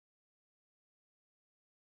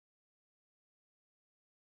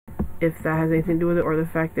if that has anything to do with it, or the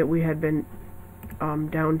fact that we had been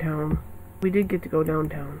downtown. We did get to go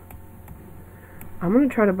downtown. I'm gonna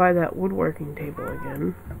try to buy that woodworking table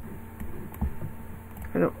again.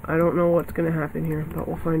 I don't know what's gonna happen here, but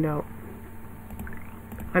we'll find out.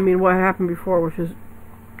 I mean, what happened before, which is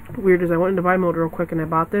weird, is I went into buy mode real quick and I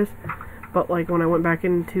bought this, but like when I went back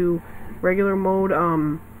into regular mode,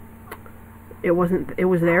 it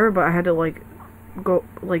was there, but I had to like go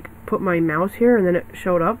put my mouse here and then it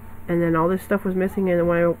showed up, and then all this stuff was missing, and then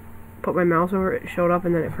when I put my mouse over it showed up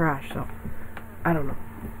and then it crashed. So I don't know,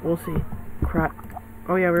 we'll see. Crap.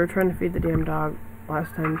 Oh yeah, we were trying to feed the damn dog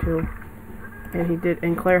last time too,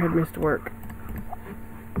 and Claire had missed work,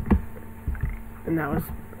 and that was,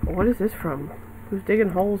 what is this from? Who's digging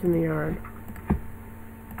holes in the yard?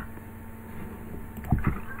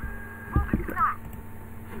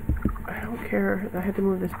 I don't care. I had to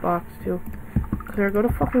move this box too. Claire, go to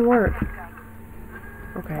fucking work.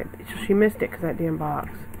 Okay, she missed it because that damn box.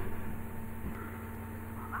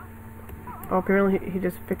 Oh, apparently he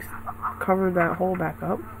just covered that hole back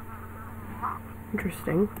up.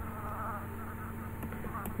 Interesting.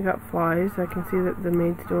 We got flies. I can see that the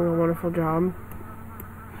maid's doing a wonderful job.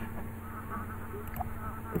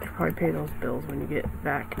 You should probably pay those bills when you get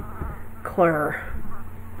back. Claire.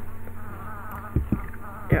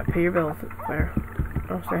 Yeah, pay your bills, Claire.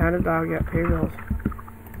 Oh, say hi to the dog. Yeah, pay your bills.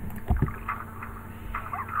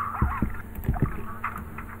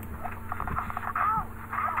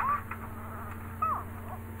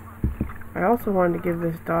 I also wanted to give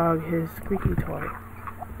this dog his squeaky toy.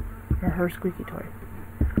 Or her squeaky toy.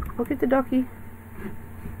 Look at the ducky.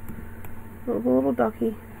 Little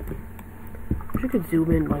ducky. I wish I could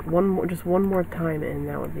zoom in like just one more time, and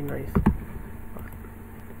that would be nice.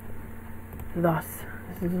 Thus,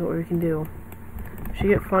 this is what we can do. Did she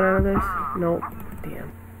get fun out of this? Nope.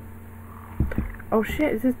 Damn. Oh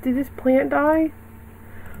shit, did this plant die?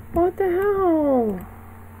 What the hell?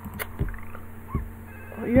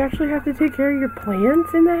 You actually have to take care of your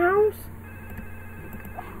plants in the house?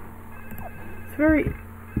 It's very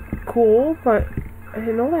cool, but I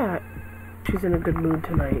didn't know that. She's in a good mood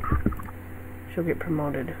tonight. She'll get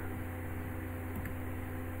promoted.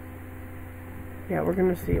 Yeah, we're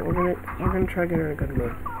gonna see. We're gonna try to get her in a good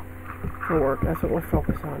mood for work. That's what we're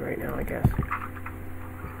focused on right now, I guess.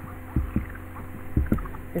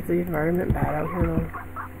 Is the environment bad out here though?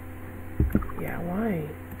 Yeah, why?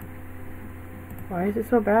 Why is it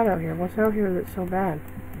so bad out here? What's out here that's so bad?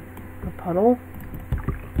 A puddle?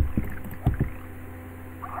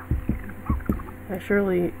 That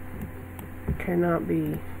surely cannot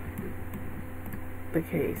be the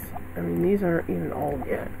case. I mean, these aren't even old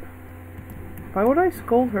yet. Why would I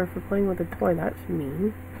scold her for playing with a toy? That's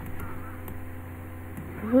mean.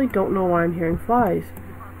 I really don't know why I'm hearing flies.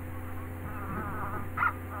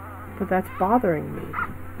 But that's bothering me.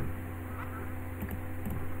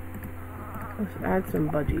 Let's add some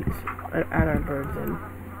budgies. Add our birds in.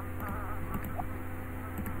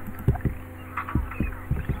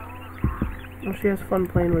 Oh, she has fun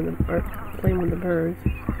playing with the birds.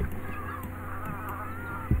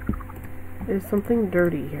 There's something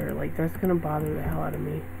dirty here. Like, that's gonna bother the hell out of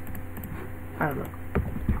me. I don't know.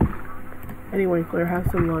 Anyway, Claire, have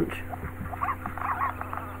some lunch.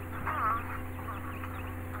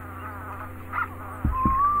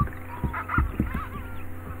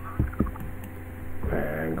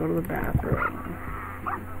 And go to the bathroom.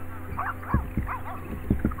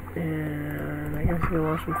 And I guess I'm gonna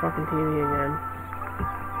watch some fucking TV again.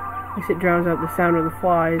 At least it drowns out the sound of the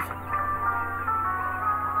flies.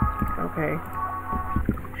 Okay.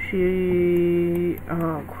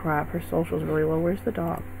 Oh crap, her social's really low. Where's the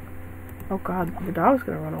dog? Oh god, the dog's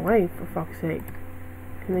gonna run away, for fuck's sake.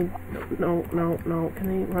 Can they... No. Can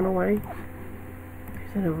they run away?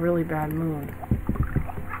 She's in a really bad mood.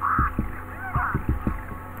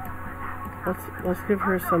 Let's give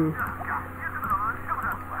her some...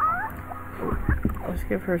 Let's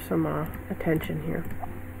give her some, attention here.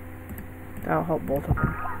 That'll help both of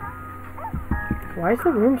them. Why is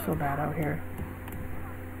the room so bad out here?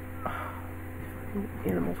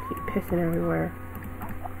 Animals keep pissing everywhere.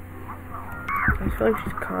 I just feel like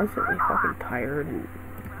she's constantly fucking tired and...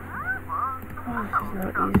 Oh, this is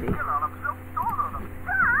not easy.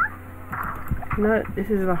 This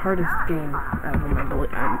is the hardest game out of them, I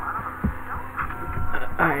believe.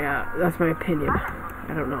 That's my opinion.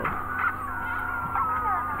 I don't know.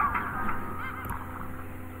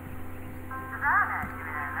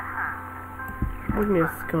 Look at me, a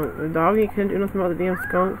skunk. The doggy couldn't do nothing about the damn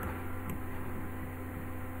skunk.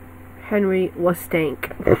 Henry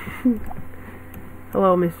Lestank.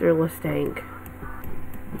 Hello, Mr. Lestank.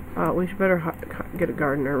 We should better get a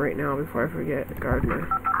gardener right now before I forget. A gardener.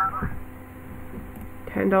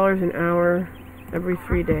 $10 an hour every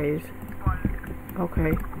 3 days.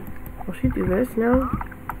 Okay. Will she do this now?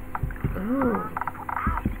 Oh.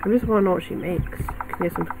 I just want to know what she makes. Can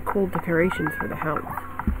get some cool decorations for the house.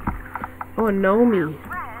 Oh, a gnomey.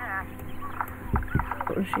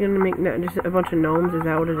 Is she gonna make just a bunch of gnomes? Is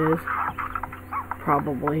that what it is?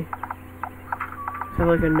 Probably. So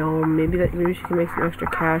like a gnome. Maybe she can make some extra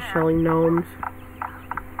cash selling gnomes.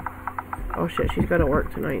 Oh shit, she's gotta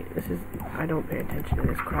work tonight. I don't pay attention to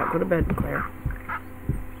this crap. Go to bed, Claire.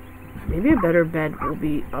 Maybe a better bed will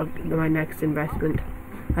be my next investment.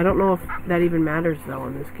 I don't know if that even matters though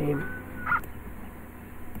in this game.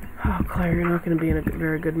 Oh, Claire, you're not going to be in a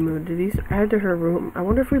very good mood. Do these add to her room? I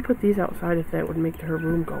wonder if we put these outside, if that would make her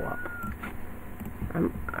room go up.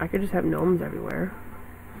 I could just have gnomes everywhere.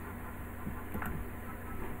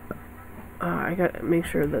 I got to make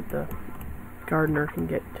sure that the gardener can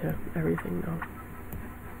get to everything though.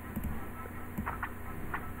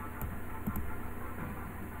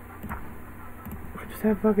 Just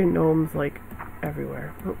have fucking gnomes like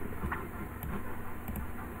everywhere. Oh.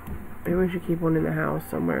 Maybe we should keep one in the house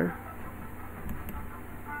somewhere.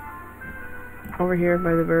 Over here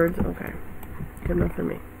by the birds? Okay. Good enough for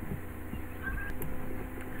me.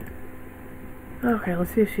 Okay,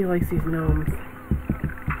 let's see if she likes these gnomes.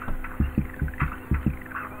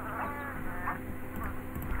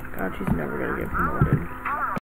 God, she's never gonna get promoted.